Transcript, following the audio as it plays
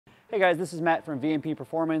Hey guys, this is Matt from VMP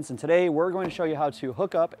Performance, and today we're going to show you how to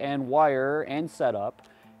hook up and wire and set up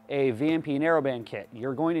a VMP Narrowband kit.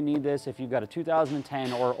 You're going to need this if you've got a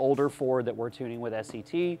 2010 or older Ford that we're tuning with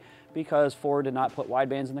SCT, because Ford did not put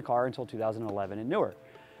widebands in the car until 2011 and newer.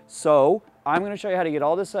 So I'm going to show you how to get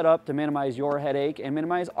all this set up to minimize your headache and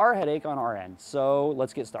minimize our headache on our end. So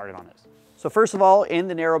let's get started on this. So first of all, in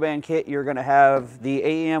the Narrowband kit, you're going to have the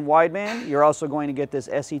AEM wideband. You're also going to get this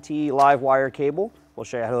SCT live wire cable. We'll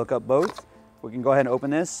show you how to hook up both. We can go ahead and open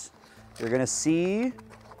this. You're going to see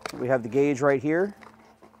we have the gauge right here.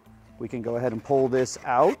 We can go ahead and pull this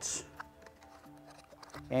out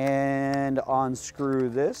and unscrew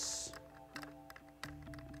this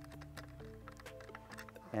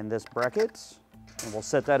and this bracket, and we'll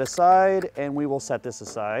set that aside, and we will set this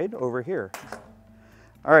aside over here.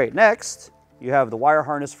 All right, next you have the wire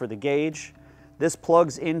harness for the gauge. This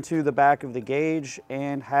plugs into the back of the gauge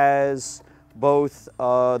and has both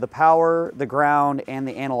the power, the ground, and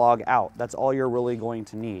the analog out. That's all you're really going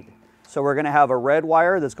to need. So we're going to have a red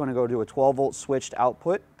wire that's going to go to a 12-volt switched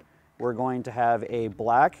output. We're going to have a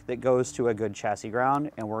black that goes to a good chassis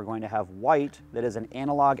ground, and we're going to have white that is an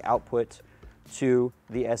analog output to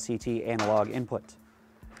the SCT analog input.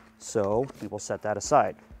 So we will set that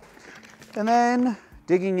aside. And then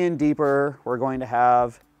digging in deeper, we're going to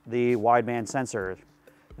have the wideband sensor.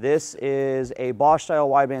 This is a Bosch style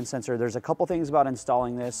wideband sensor. There's a couple things about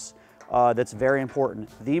installing this that's very important.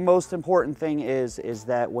 The most important thing is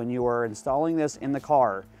that when you are installing this in the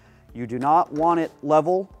car, you do not want it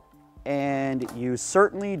level, and you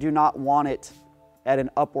certainly do not want it at an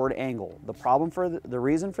upward angle. The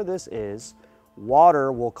reason for this is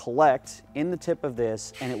water will collect in the tip of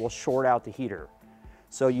this and it will short out the heater.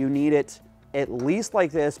 So you need it at least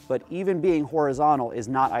like this, but even being horizontal is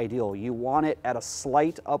not ideal. You want it at a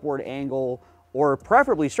slight upward angle, or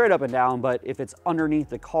preferably straight up and down, but if it's underneath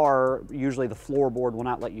the car, usually the floorboard will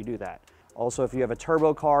not let you do that. Also, if you have a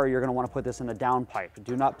turbo car, you're gonna wanna put this in the down pipe.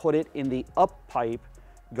 Do not put it in the up pipe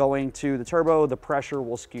going to the turbo. The pressure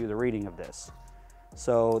will skew the reading of this.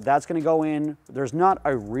 So that's gonna go in. There's not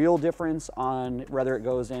a real difference on whether it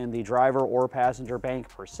goes in the driver or passenger bank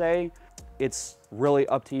per se. It's really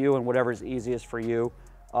up to you and whatever is easiest for you.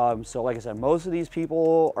 So like I said, most of these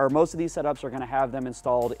setups are gonna have them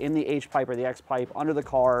installed in the H pipe or the X pipe under the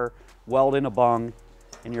car, weld in a bung,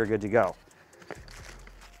 and you're good to go.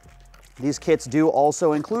 These kits do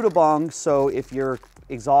also include a bung, so if your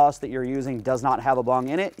exhaust that you're using does not have a bung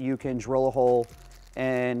in it, you can drill a hole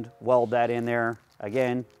and weld that in there.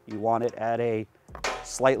 Again, you want it at a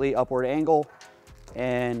slightly upward angle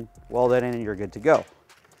and weld that in and you're good to go.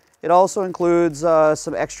 It also includes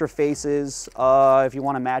some extra faces if you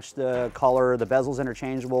want to match the color. The bezel's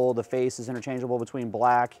interchangeable, the face is interchangeable between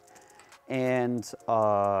black and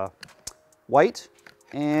white.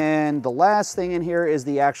 And the last thing in here is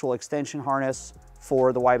the actual extension harness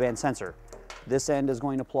for the wideband sensor. This end is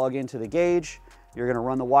going to plug into the gauge. You're going to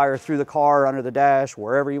run the wire through the car, under the dash,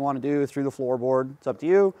 wherever you want to do, through the floorboard. It's up to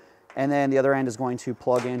you. And then the other end is going to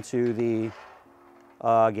plug into the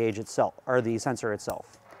gauge itself, or the sensor itself.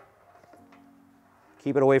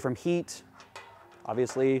 Keep it away from heat.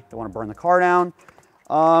 Obviously, don't want to burn the car down.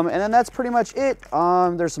 And then that's pretty much it.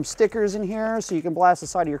 There's some stickers in here so you can blast the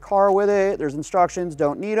side of your car with it. There's instructions,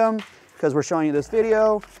 don't need them because we're showing you this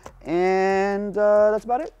video. And that's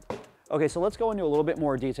about it. Okay, so let's go into a little bit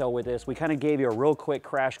more detail with this. We kind of gave you a real quick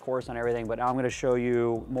crash course on everything, but now I'm going to show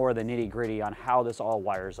you more of the nitty-gritty on how this all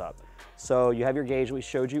wires up. So you have your gauge we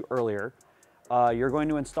showed you earlier. You're going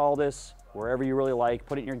to install this wherever you really like.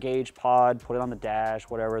 Put it in your gauge pod, put it on the dash,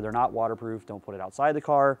 whatever. They're not waterproof. Don't put it outside the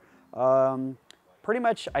car. Pretty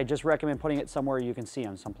much, I just recommend putting it somewhere you can see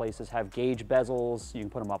them. Some places have gauge bezels. You can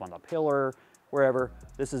put them up on the pillar, wherever.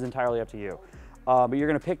 This is entirely up to you. But you're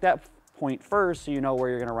going to pick that point first so you know where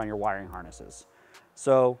you're going to run your wiring harnesses.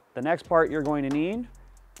 So the next part you're going to need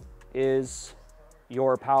is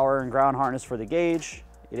your power and ground harness for the gauge.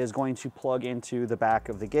 It is going to plug into the back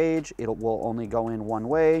of the gauge. It will only go in one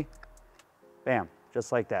way. Bam,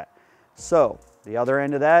 just like that. So the other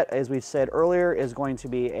end of that, as we said earlier, is going to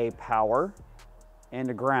be a power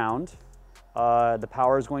and a ground. The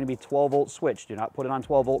power is going to be 12-volt switched. Do not put it on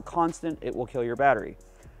 12-volt constant. It will kill your battery.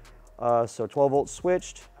 So 12-volt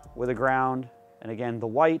switched with a ground, and again, the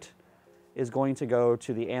white is going to go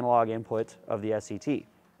to the analog input of the SCT.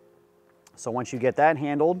 So once you get that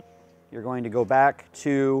handled, you're going to go back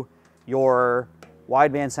to your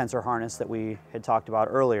wideband sensor harness that we had talked about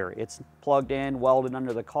earlier. It's plugged in, welded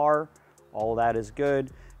under the car. All of that is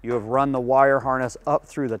good. You have run the wire harness up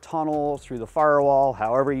through the tunnel, through the firewall,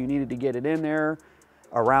 however you needed to get it in there.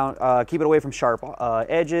 Around, keep it away from sharp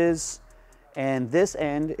edges. And this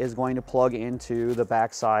end is going to plug into the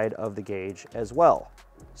back side of the gauge as well.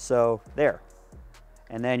 So there.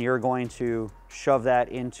 And then you're going to shove that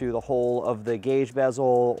into the hole of the gauge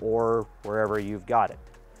bezel or wherever you've got it.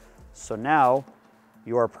 So now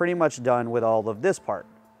you are pretty much done with all of this part.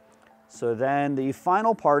 So then the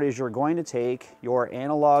final part is you're going to take your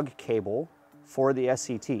analog cable for the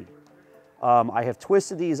SCT. I have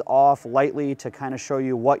twisted these off lightly to kind of show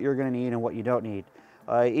you what you're going to need and what you don't need.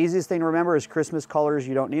 Easiest thing to remember is Christmas colors,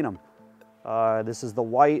 you don't need them. This is the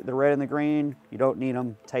white, the red, and the green. You don't need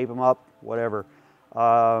them. Tape them up, whatever.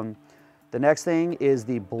 The next thing is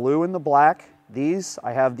the blue and the black. These,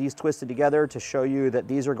 I have these twisted together to show you that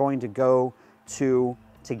these are going to go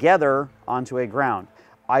together onto a ground.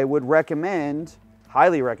 I would recommend,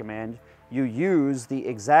 highly recommend, you use the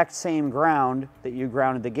exact same ground that you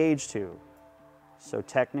grounded the gauge to. So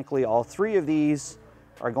technically all three of these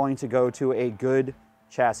are going to go to a good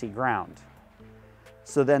chassis ground.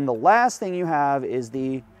 So then the last thing you have is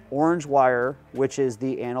the orange wire, which is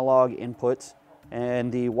the analog input,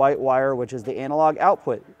 and the white wire, which is the analog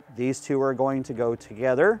output. These two are going to go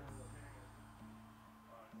together.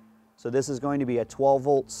 So this is going to be a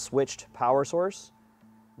 12-volt switched power source.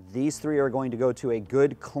 These three are going to go to a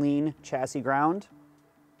good, clean chassis ground.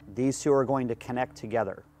 These two are going to connect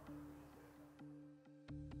together.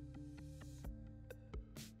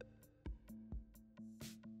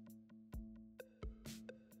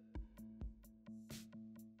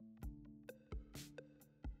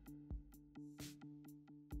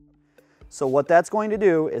 So what that's going to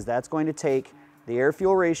do is that's going to take the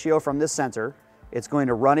air-fuel ratio from this sensor, it's going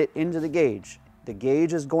to run it into the gauge. The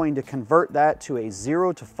gauge is going to convert that to a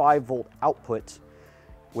 0 to 5 volt output,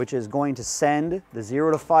 which is going to send the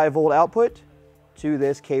 0 to 5 volt output to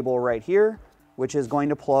this cable right here, which is going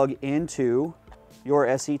to plug into your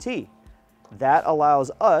SCT. That allows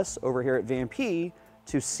us over here at VMP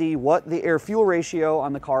to see what the air-fuel ratio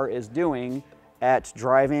on the car is doing at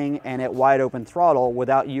driving and at wide open throttle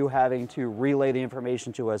without you having to relay the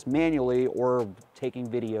information to us manually or taking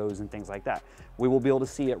videos and things like that. We will be able to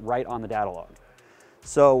see it right on the data log.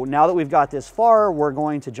 So now that we've got this far, we're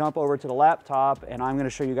going to jump over to the laptop and I'm going to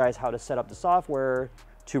show you guys how to set up the software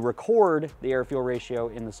to record the air-fuel ratio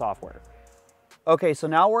in the software. Okay, so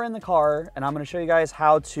now we're in the car and I'm going to show you guys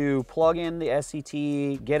how to plug in the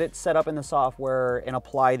SCT, get it set up in the software, and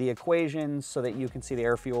apply the equations so that you can see the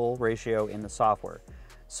air-fuel ratio in the software.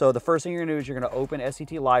 So the first thing you're going to do is you're going to open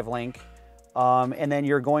SCT Live Link, and then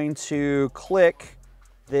you're going to click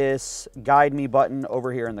this Guide Me button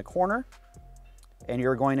over here in the corner, and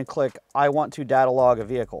you're going to click I want to data log a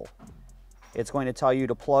vehicle. It's going to tell you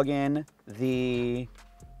to plug in the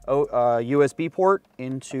USB port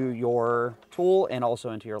into your tool and also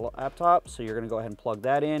into your laptop. So you're going to go ahead and plug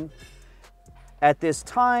that in. At this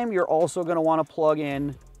time, you're also going to want to plug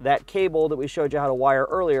in that cable that we showed you how to wire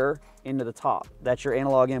earlier into the top. That's your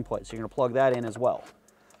analog input. So you're going to plug that in as well.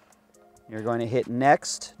 You're going to hit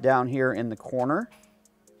next down here in the corner.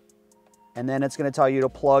 And then it's going to tell you to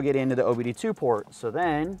plug it into the OBD2 port. So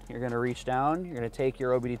then you're going to reach down, you're going to take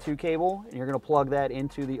your OBD2 cable, and you're going to plug that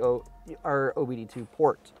into the our OBD2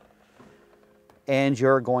 port. And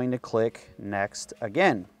you're going to click next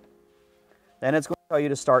again. Then it's going to tell you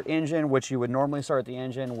to start engine, which you would normally start the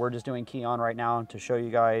engine. We're just doing key on right now to show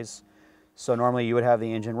you guys. So normally you would have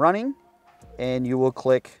the engine running and you will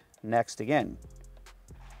click next again.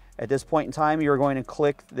 At this point in time, you're going to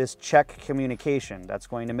click this check communication. That's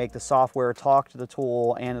going to make the software talk to the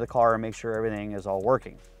tool and to the car and make sure everything is all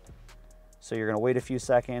working. So you're going to wait a few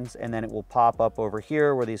seconds and then it will pop up over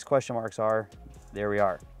here where these question marks are. There we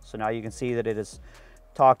are. So now you can see that it has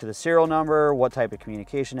talked to the serial number, what type of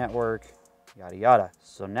communication network, yada yada.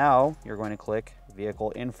 So now you're going to click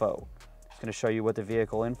vehicle info. It's going to show you what the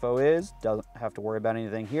vehicle info is. Doesn't have to worry about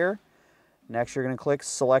anything here. Next, you're going to click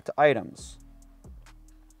select items.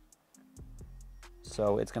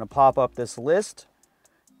 So it's going to pop up this list.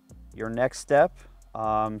 Your next step,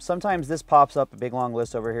 sometimes this pops up a big long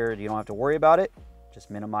list over here. You don't have to worry about it. Just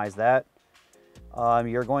minimize that.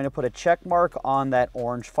 You're going to put a check mark on that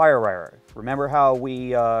orange fire wire. Remember how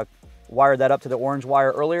we wired that up to the orange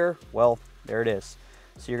wire earlier? Well, there it is.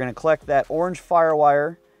 So you're going to collect that orange fire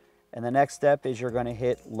wire, and the next step is you're going to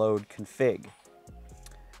hit load config.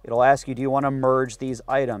 It'll ask you, do you want to merge these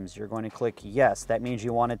items? You're going to click yes. That means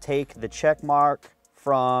you want to take the check mark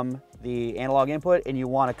from the analog input and you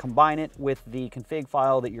want to combine it with the config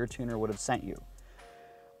file that your tuner would have sent you.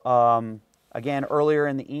 Again, earlier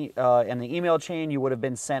in the email chain, you would have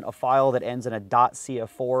been sent a file that ends in a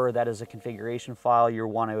 .cf4. That is a configuration file. You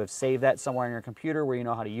want to have saved that somewhere on your computer where you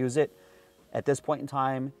know how to use it. At this point in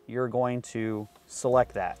time, you're going to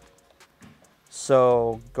select that.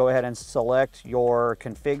 So go ahead and select your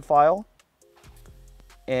config file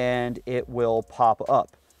and it will pop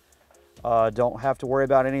up. Don't have to worry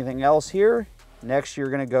about anything else here. Next, you're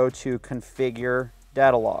going to go to configure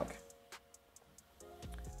data log.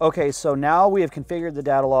 Okay, so now we have configured the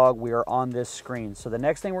data log. We are on this screen. So the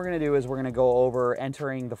next thing we're going to do is we're going to go over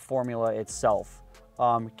entering the formula itself.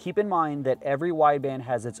 Keep in mind that every wideband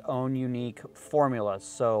has its own unique formula.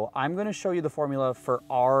 So I'm going to show you the formula for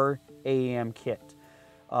our AEM kit.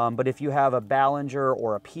 But if you have a Ballinger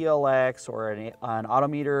or a PLX or an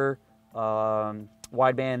Autometer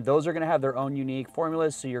wideband, those are going to have their own unique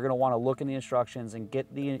formulas. So you're going to want to look in the instructions and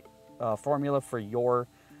get the formula for your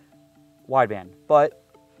wideband. But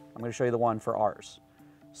I'm going to show you the one for ours.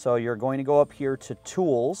 So you're going to go up here to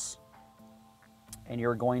Tools, and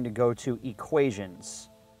you're going to go to Equations.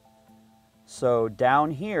 So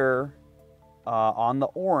down here on the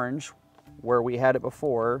orange, where we had it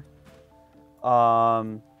before,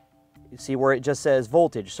 you see where it just says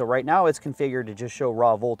voltage. So right now it's configured to just show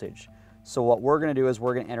raw voltage. So what we're going to do is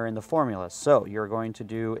we're going to enter in the formula. So you're going to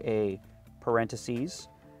do a parentheses,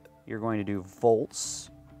 you're going to do volts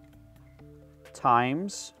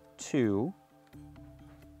times 2,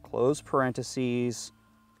 close parentheses,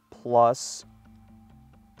 plus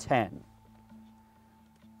 10.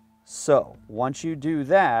 So once you do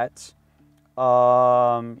that,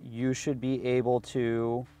 you should be able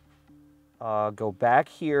to go back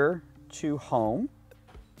here to Home,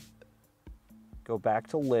 go back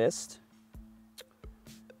to List,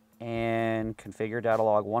 and configure data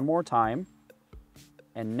log one more time.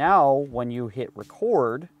 And now when you hit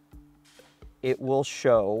record, it will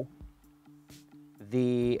show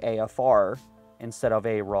the AFR instead of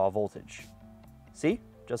a raw voltage. See?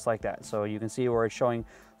 Just like that. So you can see where it's showing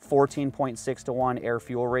 14.6 to 1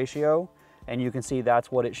 air-fuel ratio, and you can see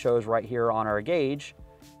that's what it shows right here on our gauge,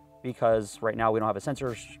 because right now we don't have a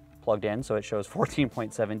sensor plugged in, so it shows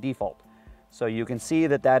 14.7 default. So you can see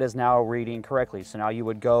that that is now reading correctly. So now you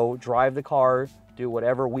would go drive the car, do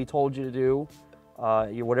whatever we told you to do,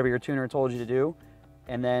 whatever your tuner told you to do,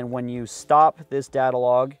 and then when you stop this data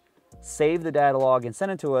log, save the data log and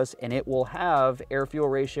send it to us, and it will have air-fuel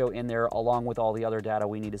ratio in there along with all the other data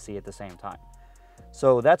we need to see at the same time.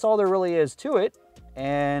 So that's all there really is to it,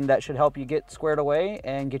 and that should help you get squared away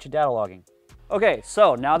and get your data logging. Okay,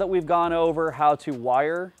 so now that we've gone over how to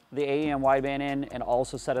wire the AEM wideband in and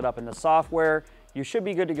also set it up in the software, you should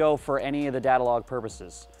be good to go for any of the data log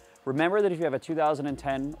purposes. Remember that if you have a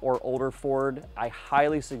 2010 or older Ford, I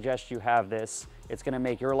highly suggest you have this. It's going to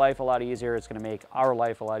make your life a lot easier. It's going to make our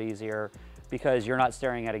life a lot easier because you're not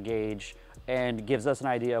staring at a gauge and gives us an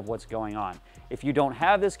idea of what's going on. If you don't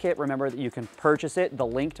have this kit, remember that you can purchase it. The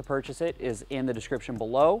link to purchase it is in the description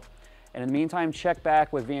below. And in the meantime, check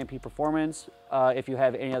back with VMP Performance. If you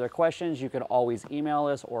have any other questions, you can always email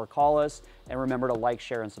us or call us. And remember to like,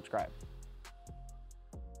 share, and subscribe.